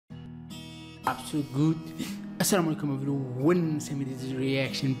absolute good. Assalamu alaikum everyone. Samir is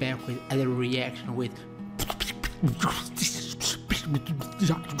reaction back with other reaction with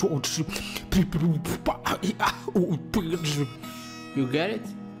you get it?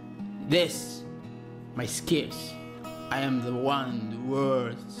 This my skills. I am the one, the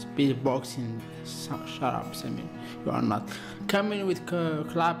worst beatboxing. Shut up, Samir. You are not. Coming with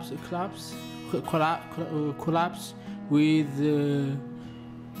collapse with I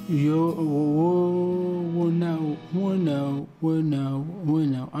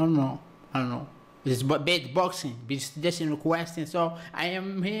don't know. It's beatboxing, be suggestion requesting. So I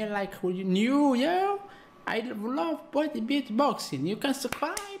am here like new, yo. I love beatboxing. You can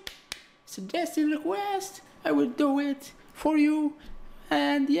subscribe, suggesting request. I will do it for you,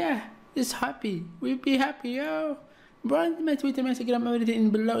 and yeah, it's happy. We'll be happy, yo. Brand my Twitter, my Instagram,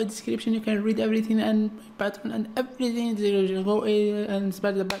 everything below in the description. You can read everything and pattern and everything in the description. Go and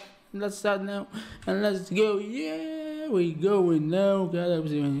spread the button. Let's start now and let's go. Yeah, we going now. God,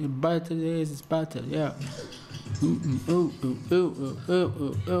 battle is battle. Yeah.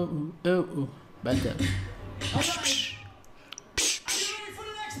 Battle.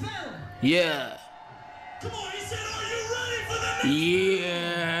 Yeah. Come on, he said, are you ready for the next? Yeah.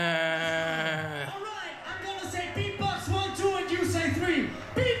 All right, I'm gonna say beatbox 1, 2, and you say 3.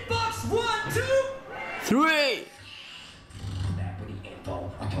 Beatbox 1, 2, 3. Back with the info,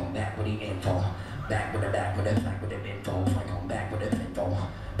 I come back with the info. Back with the info, I come back with the info.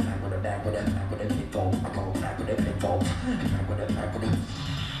 Back with the info, I come back with the info. Back with the info.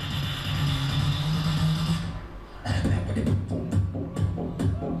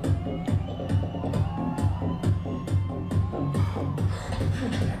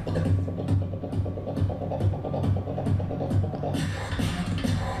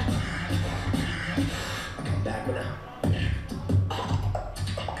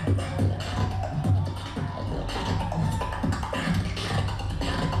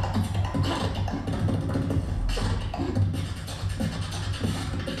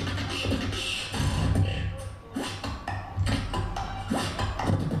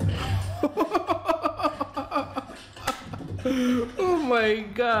 Oh my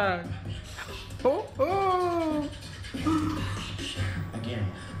god. Oh. Again.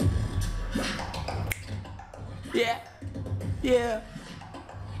 Yeah.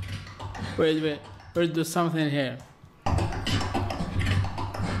 Wait. We'll do something here.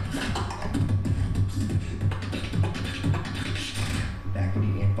 Back with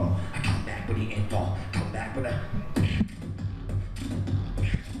the info. I come back with the info. Come back with the.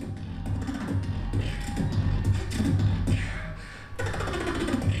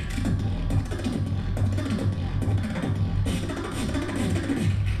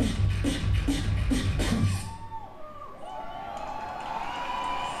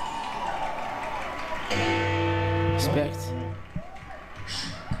 Respect.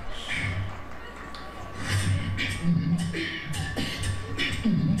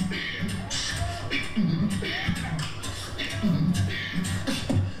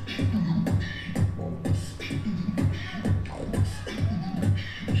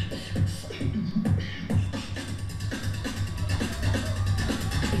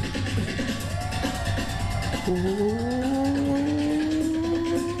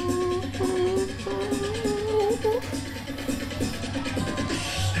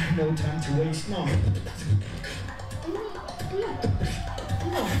 No time to waste now.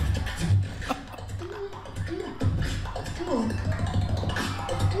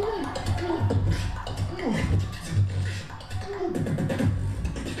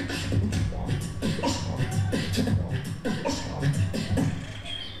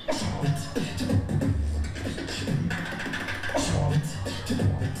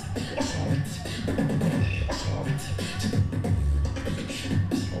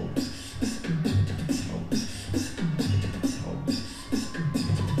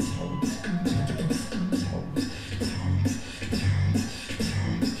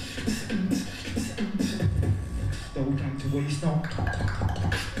 Waste now.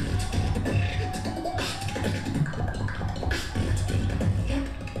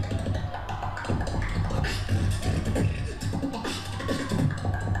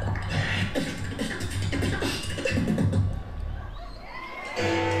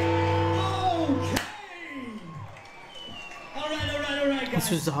 This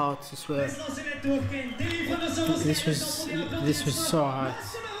was hot, I swear. This was so hot.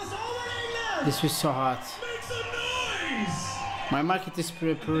 This was so hot. My mic is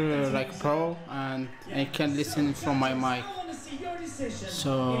like pro, and I can listen from my mic.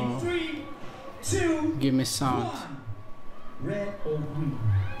 So give me sound. Red or green?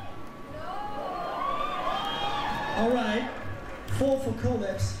 Alright, 4 for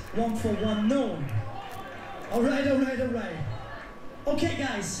COLAPS, 1 for WUNKNOWN. Alright. Okay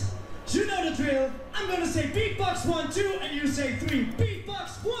guys, you know the drill. I'm gonna say beatbox 1, 2, and you say 3.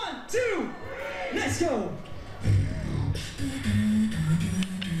 Beatbox 1, 2, let's go!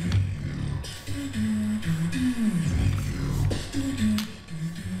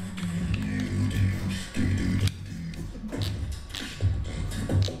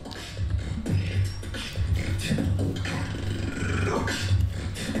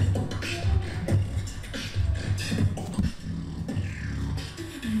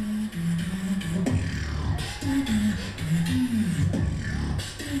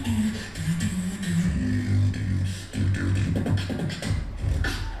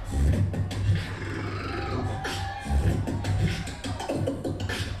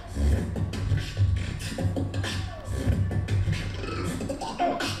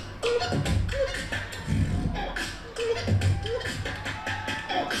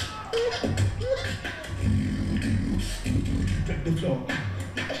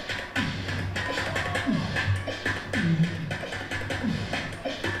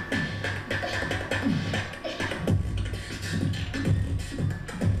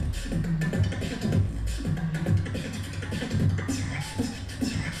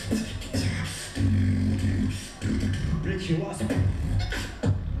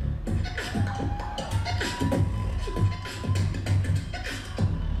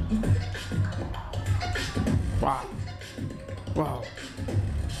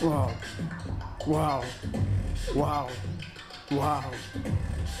 Wow.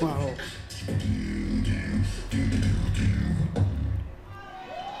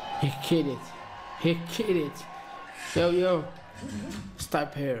 He killed it. Yo.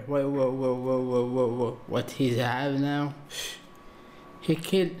 Stop here. Whoa. What he's having now? He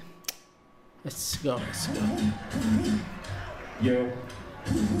killed. Let's go. Yo.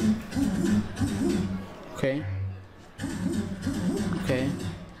 Okay.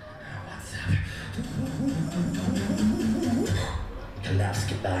 Last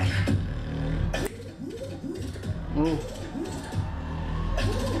goodbye. Oh.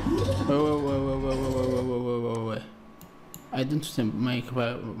 Wait. I don't make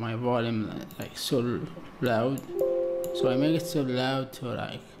my volume like so loud, so I make it so loud to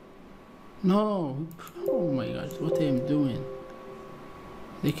like. No. Oh my God! What I am doing?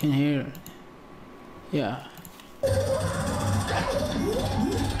 They can hear it. Yeah.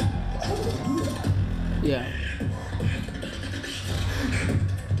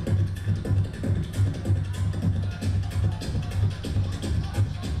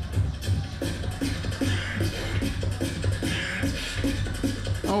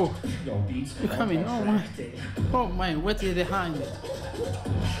 Oh, you're coming. Oh my. Oh my, what is behind it?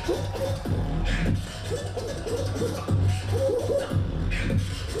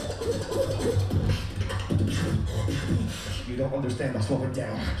 You don't understand, I'll slow it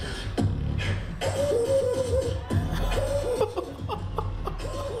down.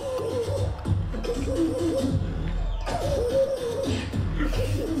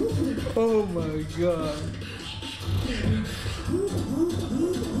 Oh my God.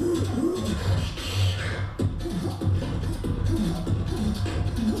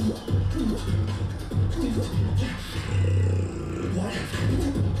 What?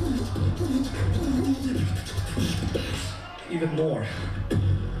 Even more.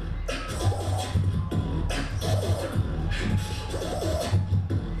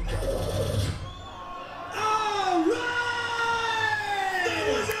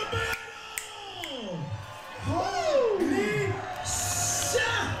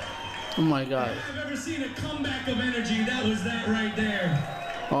 Oh my God. If I've ever seen a comeback of energy, that was that right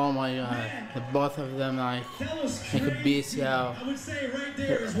there. Oh my God. The both of them like make a beast, yeah. I would say right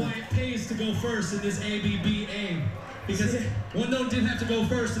there is why it pays to go first in this ABBA. Because WUNKNOWN didn't have to go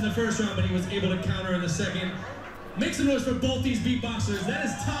first in the first round, but he was able to counter in the second. Make some noise for both these beatboxers. That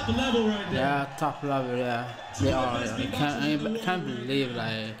is top level right there. Yeah, top level, yeah. They are. I can't believe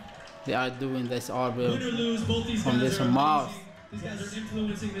like they are doing this all Win or lose, both these from guys this are mouth. amazing. These guys are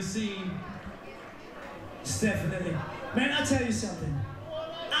influencing the scene. Definitely. Man, I'll tell you something.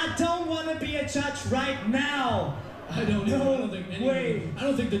 I don't want to be a judge right now. I don't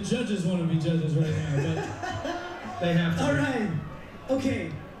think the judges want to be judges right now, but they have to. All right.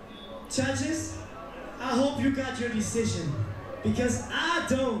 Okay. Judges, I hope you got your decision, because I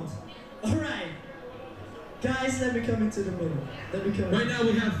don't. All right. Guys, let me come into the middle. Right now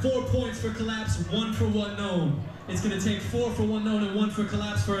we have 4 points for COLAPS, 1 for WUNKNOWN. It's going to take 4 for WUNKNOWN and 1 for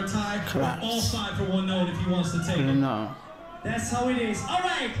COLAPS for a tie. COLAPS. All 5 for WUNKNOWN if he wants to take it. No. That's how it is. All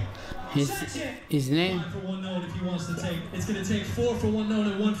right. His name? 5 for 1 known if he wants to take. It's gonna take 4 for 1 known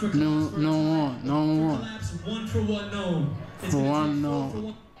and 1 for No COLAPS. more. COLAPS, 1 for 1 known. It's For gonna 1 take 4 known. for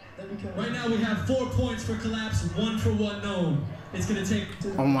 1. Right now we have 4 points for COLAPS, 1 for 1 known. It's gonna take.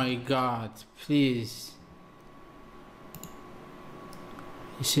 Oh my god, please.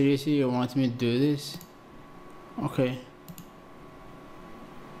 Seriously, you want me to do this? Okay.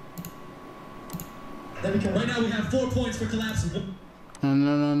 Right now we have 4 points for COLAPS.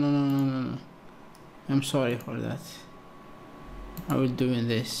 No. I'm sorry for that. I will do in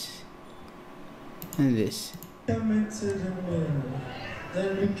this. And this. Come into the middle.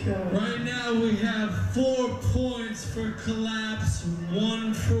 Then we come. Right now we have 4 points for COLAPS,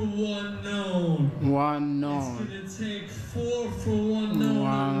 1 for 1 known. 1 known. It's gonna take 4 for 1 known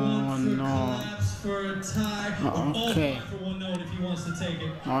and 1 for COLAPS for a tie. Okay. All 5 for 1 known if he wants to take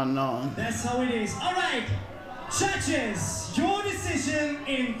it. 1 known. That's how it is. All right, judges, your decision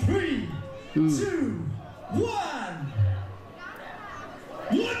in 3, 2, 1.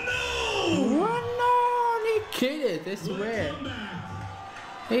 1 known! 1 known! He killed it, I swear.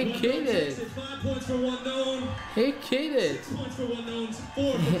 He killed it. 5 points for 1 known. He killed it. 6 points for 1 known.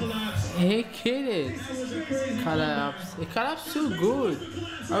 4 for COLAPS. He killed it. That was a crazy COLAPS. It COLAPS so good.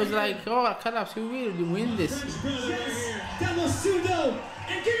 I was like, oh, COLAPS, you will win this. That was too dope.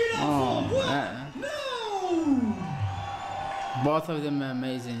 And give it up for what? No! Both of them are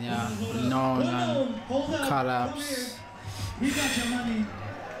amazing, yeah. Known and Hold up. COLAPS. We got your money.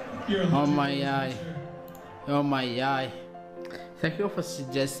 Oh my eye. Oh my eye. Thank you for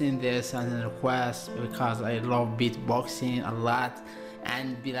suggesting this as a request because I love beatboxing a lot,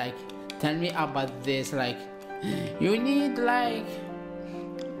 and be like, tell me about this, like you need like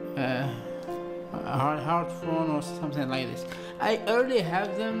a hard phone or something like this. I already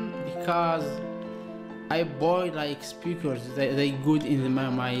have them because I bought like speakers. They good in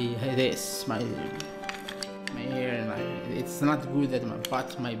my ear, and it's not good at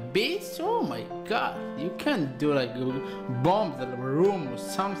but my beats, oh my god, you can't do like bomb the room or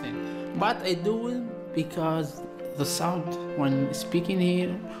something. But I do it because the sound when speaking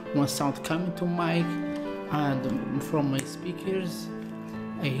here, when sound coming to mic and from my speakers,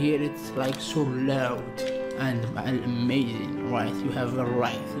 I hear it like so loud and amazing, right? You have a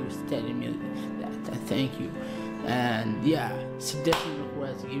right, you're telling me that, thank you. And yeah, suggestion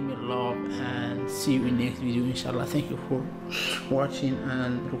request, give me love, and see you in next video, inshallah. Thank you for watching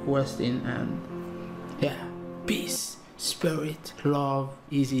and requesting, and yeah, peace, spirit, love,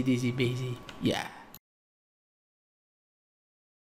 easy, busy, yeah.